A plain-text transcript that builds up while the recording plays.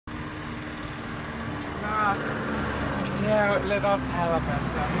let out Taliban.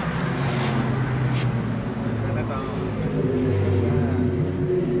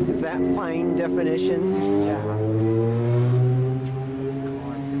 Is that fine definition? Yeah.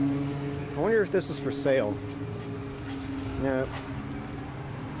 I wonder if this is for sale. No.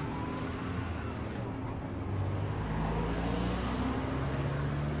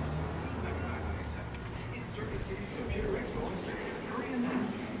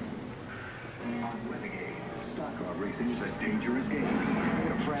 Racing is a dangerous game.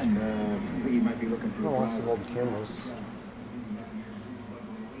 A friend, he might be looking for Lots of old cameras.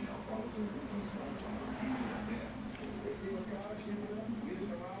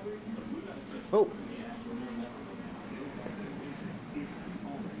 Oh!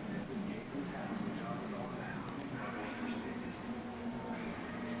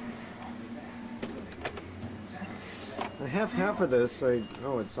 I have half of this.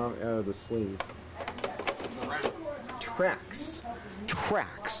 Oh, it's out of the sleeve. Tracks.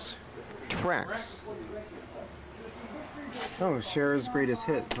 Oh, Cher's greatest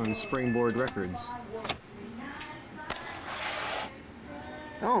hit on Springboard Records.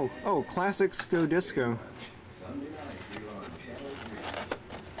 Oh, classics go disco.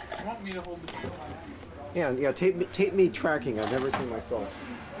 You want me to hold the camera? Yeah, tape me tracking. I've never seen myself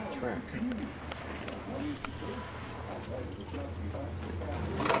track.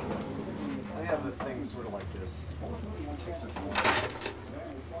 I have a thing sort of like this. It takes a moment.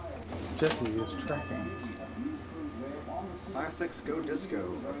 Jesse is tracking. Classics go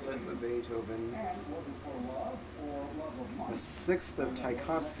disco. A fifth of Beethoven. A sixth of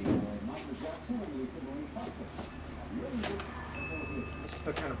Tchaikovsky. This is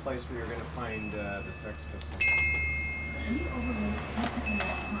the kind of place where you're going to find the Sex Pistols.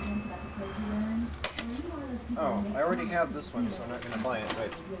 Oh, I already have this one, so I'm not going to buy it,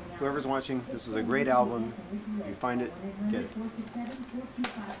 but whoever's watching, this is a great album. If you find it, get it.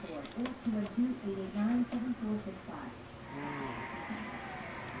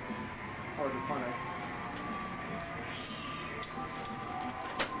 Quadraphonic.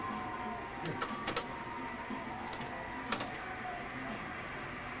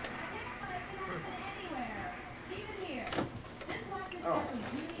 Oh,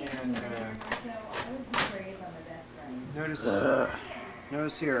 and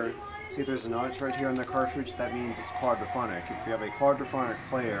notice here, see there's a notch right here on the cartridge? That means it's quadraphonic. If you have a quadraphonic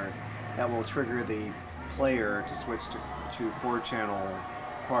player, that will trigger the player to switch to 4-channel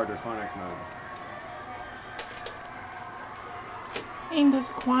quadraphonic mode. And does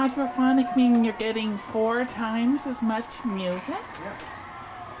quadraphonic mean you're getting 4 times as much music? Yeah.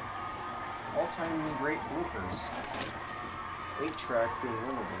 All-time great bloopers. 8-track being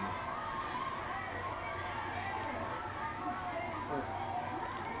one of them.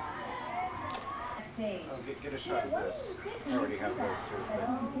 Oh, get a shot of this. I already have those too, but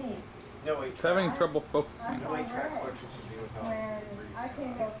no 8-track. It's having trouble focusing. No 8-track collection should be without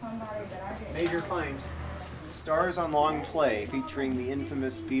Reese. Major find. Stars on Long Play featuring the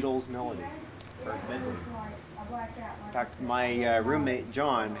infamous Beatles melody, or medley. In fact, my roommate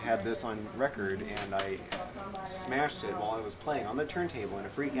John had this on record, and I smashed it while I was playing on the turntable in a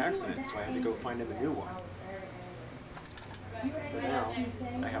freak accident, so I had to go find him a new one. But now,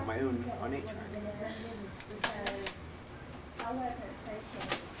 I have my own on 8-track.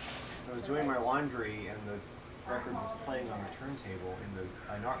 I was doing my laundry, and the record was playing on the turntable, and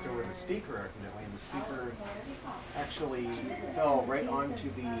I knocked over the speaker accidentally, and the speaker actually fell right onto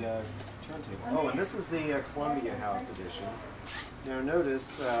the turntable. Oh, and this is the Columbia House edition. Now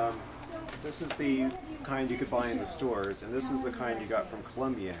notice, this is the kind you could buy in the stores, and this is the kind you got from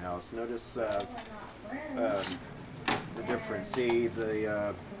Columbia House. Notice the difference. See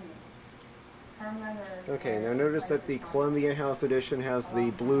the okay, now notice that the Columbia House edition has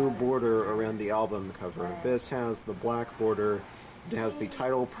the blue border around the album cover. This has the black border. It has the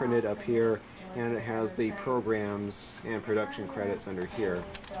title printed up here, and it has the programs and production credits under here,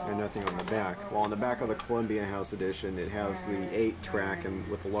 and nothing on the back. While on the back of the Columbia House edition, it has the 8-track and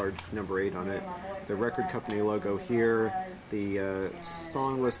with a large number 8 on it, the record company logo here, the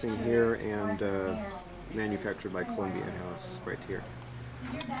song listing here, and manufactured by Columbia House right here.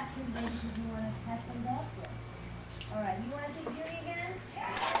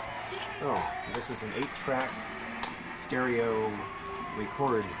 Oh, this is an 8-track stereo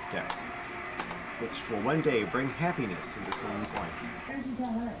record deck, which will one day bring happiness into someone's life.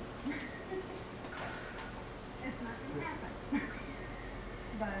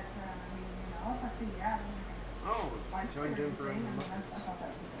 Oh, I joined in for a moment.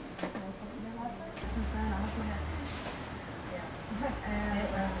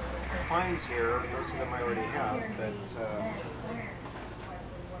 finds here. Most of them I already have, but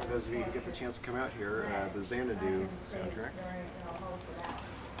for those of you who get the chance to come out here, the Xanadu soundtrack.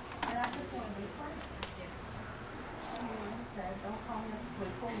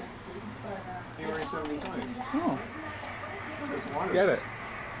 January 75. Oh, There's a lot of get it.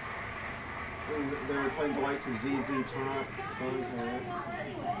 They were playing the likes of ZZ Top, Funk,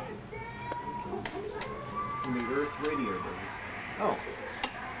 from the Earth radio days. Oh.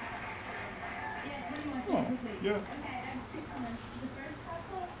 Oh, yeah.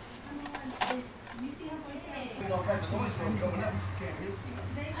 All kinds of noise when it's coming up. You just can't hear it.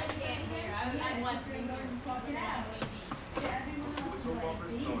 I can't hear. I'm wondering what you're talking about. Soap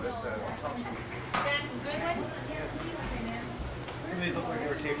operas? No, that's Top Street. That's some good ones? Some of these look like they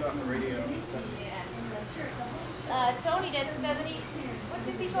were taped off the radio in the 70s. Tony doesn't he? What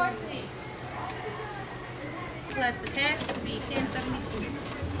does he charge for these? Plus the tax would be $10.72.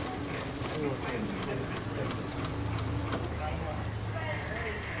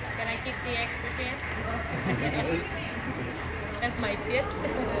 Can I keep the extra 10? That's my tip.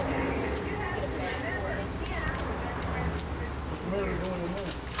 What's the matter going in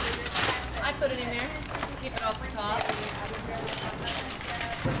there? I put it in there. Keep it off the top.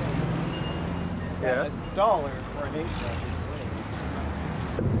 Yeah. $1 for an 8-track.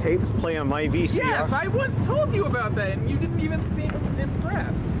 Its tapes play on my VCR. Yes, I once told you about that, and you didn't even seem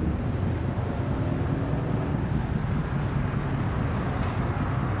impressed.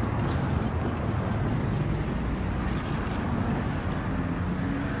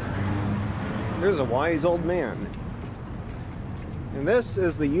 There's a wise old man. And this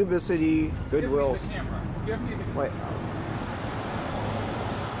is the Yuba City Goodwill. Give me the camera. Give me the Wait.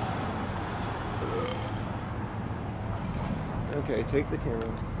 Okay, take the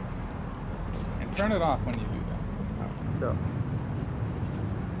camera. And turn it off when you do that. Go.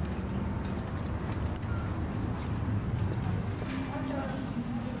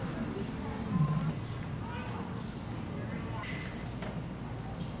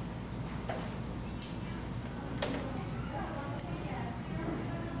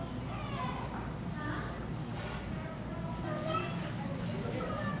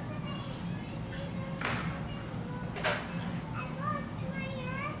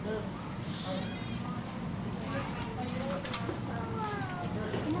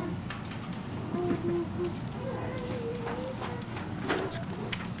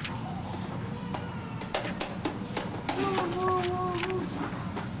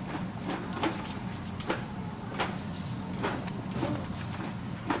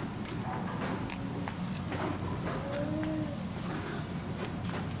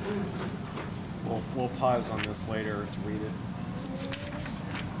 We'll pause on this later to read it.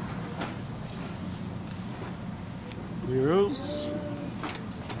 Yes.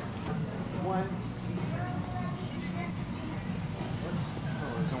 What?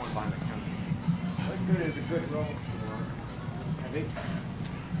 Oh, there's someone behind the counter. What good is a good roll store? I think.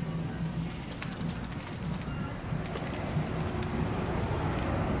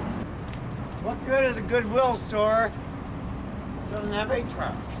 What good is a Goodwill store? Doesn't have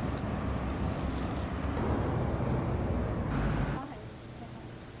 8-tracks.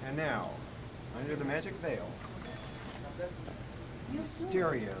 And now, under the magic veil,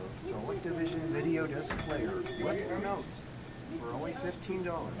 stereo select division video disc player with note for only $15.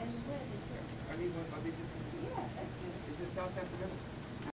 Is it South San Fernando?